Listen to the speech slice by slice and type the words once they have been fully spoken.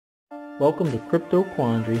Welcome to Crypto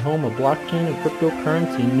Quandary, home of blockchain and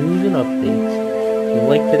cryptocurrency news and updates. If you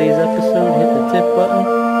like today's episode, hit the tip button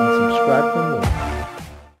and subscribe for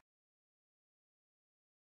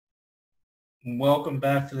more. Welcome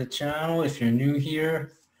back to the channel. If you're new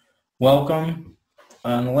here, welcome.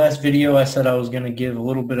 In the last video, I said I was going to give a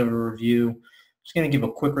little bit of a review. Just going to give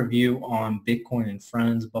a quick review on Bitcoin and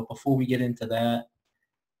Friends, but before we get into that,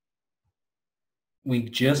 we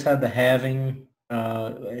just had the halving.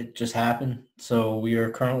 It just happened. So we are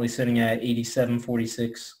currently sitting at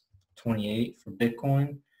 87.4628 for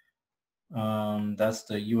Bitcoin. That's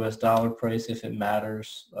the US dollar price if it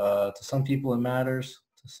matters. To some people it matters,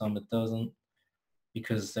 to some it doesn't,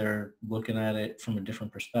 because they're looking at it from a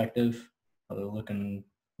different perspective. They're looking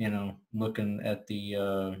at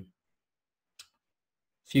the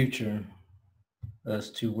future as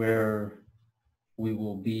to where we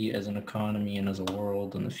will be as an economy and as a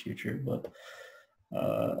world in the future. But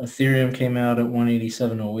Ethereum came out at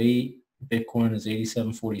 187.08. Bitcoin is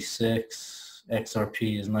 87.46.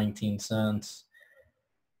 XRP is 19 cents.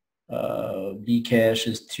 Bcash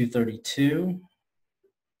is 232.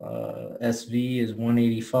 SV is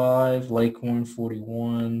 185. Litecoin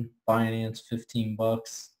 41. Binance 15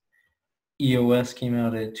 bucks. EOS came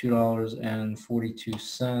out at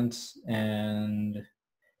 $2.42, and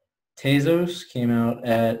Tezos came out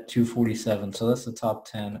at 247. So that's the top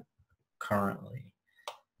 10 currently.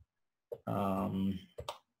 All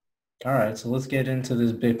right, so let's get into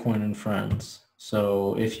this Bitcoin and Friends.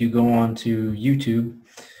 So if you go on to YouTube,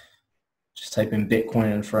 just type in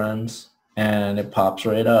Bitcoin and Friends and it pops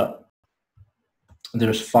right up.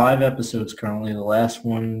 There's 5 episodes currently. The last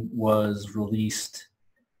one was released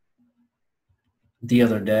the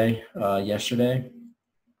other day, yesterday.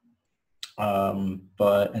 And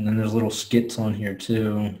then there's little skits on here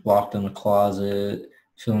too. Locked in the closet,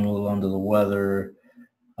 feeling a little under the weather.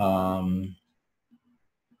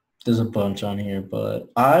 There's a bunch on here, but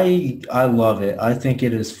I love it. I think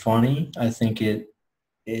it is funny. I think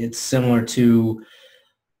it's similar to,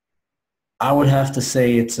 I would have to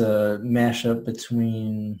say it's a mashup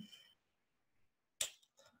between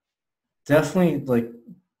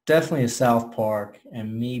definitely a South Park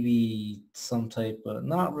and maybe some type of,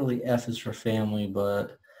 not really F is for Family,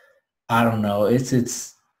 but I don't know. It's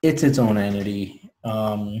its own entity.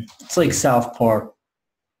 It's like South Park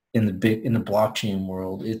in the blockchain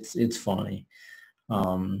world. It's funny.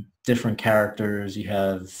 Different characters. You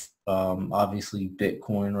have obviously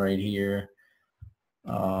Bitcoin right here,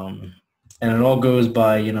 and it all goes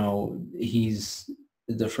by,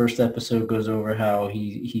 the first episode goes over how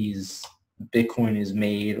he's Bitcoin is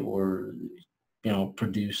made or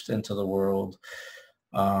produced into the world,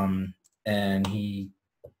 and he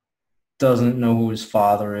doesn't know who his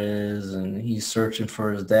father is, and he's searching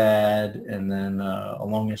for his dad, and then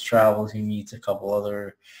along his travels he meets a couple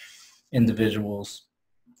other individuals.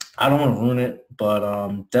 I don't want to ruin it,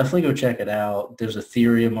 but definitely go check it out. There's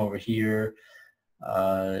Ethereum over here.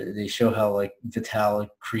 They show how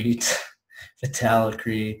Vitalik creates Ethereum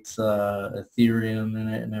in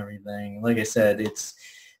it and everything. Like I said,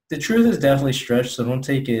 the truth is definitely stretched, so don't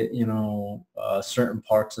take it, certain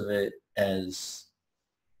parts of it as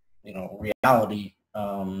reality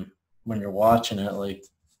when you're watching it, like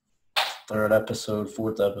 3rd episode,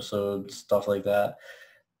 4th episode, stuff like that.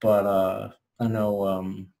 But I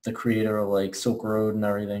know the creator of Silk Road and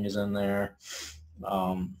everything is in there.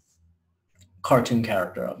 Cartoon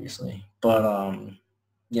character, obviously, but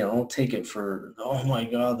don't take it for, oh my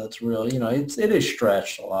god, that's real. It is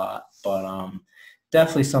stretched a lot, but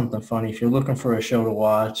definitely something funny if you're looking for a show to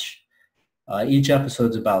watch. Each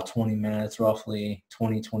episode's about 20 minutes, roughly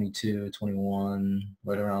 20, 22, 21,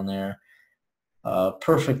 right around there.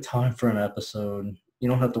 Perfect time for an episode. You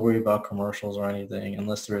don't have to worry about commercials or anything,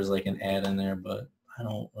 unless there is an ad in there, but I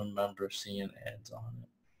don't remember seeing ads on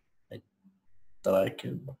it that I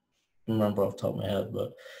could remember off the top of my head.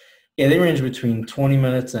 But yeah, they range between 20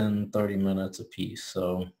 minutes and 30 minutes a piece.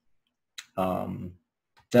 So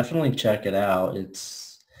definitely check it out.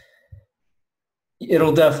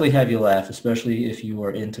 It'll definitely have you laugh, especially if you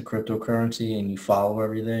are into cryptocurrency and you follow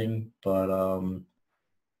everything. But I'm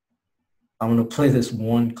going to play this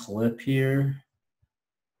one clip here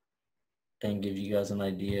and give you guys an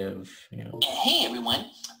idea of, Hey everyone,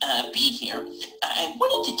 B here. I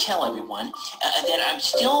wanted to tell everyone that I'm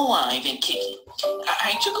still alive and kicking.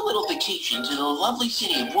 I took a little vacation to the lovely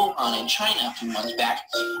city of Wuhan in China a few months back,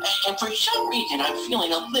 and for some reason I'm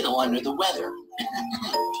feeling a little under the weather.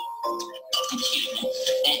 Excuse me.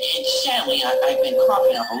 And sadly, I've been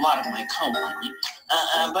coughing up a lot of my cold lately.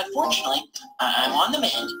 But fortunately, I'm on the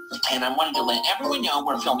mend, and I wanted to let everyone know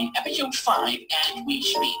we're filming episode 5 as we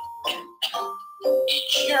speak.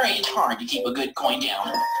 It sure is hard to keep a good coin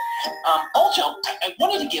down. Also, I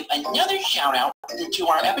wanted to give another shout out to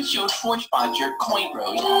our episode 4 sponsor, Coin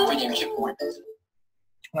Bros, for their support.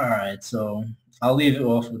 All right, so I'll leave it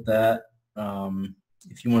off with that.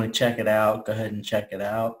 If you want to check it out, go ahead and check it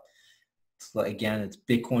out. Again, it's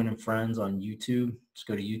Bitcoin and Friends on YouTube. Just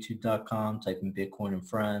go to youtube.com, type in Bitcoin and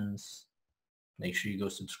Friends. Make sure you go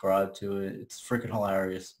subscribe to it. It's freaking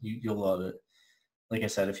hilarious. You'll love it. Like I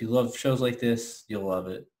said, if you love shows like this, you'll love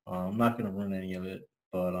it. I'm not going to ruin any of it,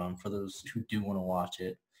 but for those who do want to watch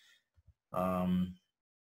it,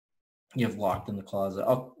 you have Locked in the Closet.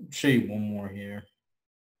 I'll show you one more here.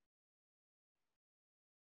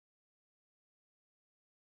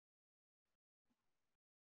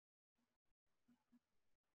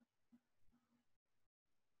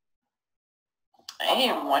 Hey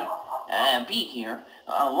everyone, B here,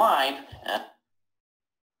 live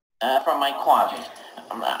from my closet.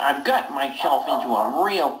 I've got myself into a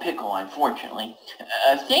real pickle, unfortunately.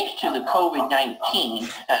 Thanks to the COVID-19,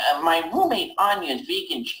 my roommate Anya's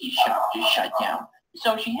vegan cheese shop just shut down,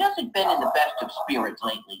 so she hasn't been in the best of spirits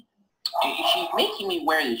lately. She's making me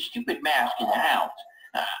wear this stupid mask in the house.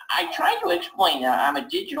 I tried to explain that I'm a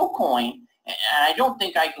digital coin, and I don't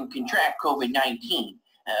think I can contract COVID-19.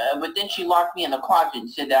 But then she locked me in the closet and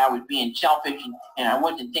said that I was being selfish and I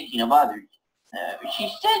wasn't thinking of others. She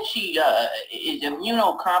said she is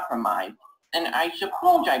immunocompromised, and I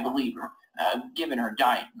suppose I believe her, given her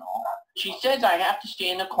diet and all. She says I have to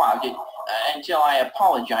stay in the closet until I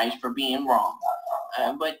apologize for being wrong.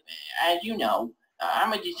 But as you know,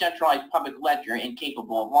 I'm a decentralized public ledger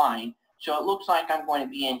incapable of lying, so it looks like I'm going to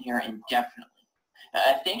be in here indefinitely.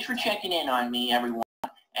 Thanks for checking in on me, everyone.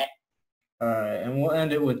 All right, and we'll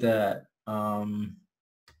end it with that.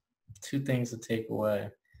 2 things to take away.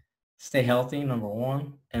 Stay healthy, number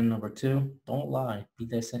 1. And number 2, don't lie.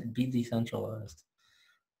 Be decentralized.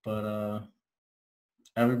 But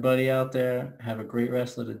everybody out there, have a great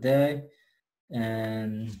rest of the day.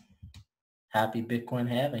 And happy Bitcoin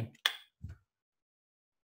halving.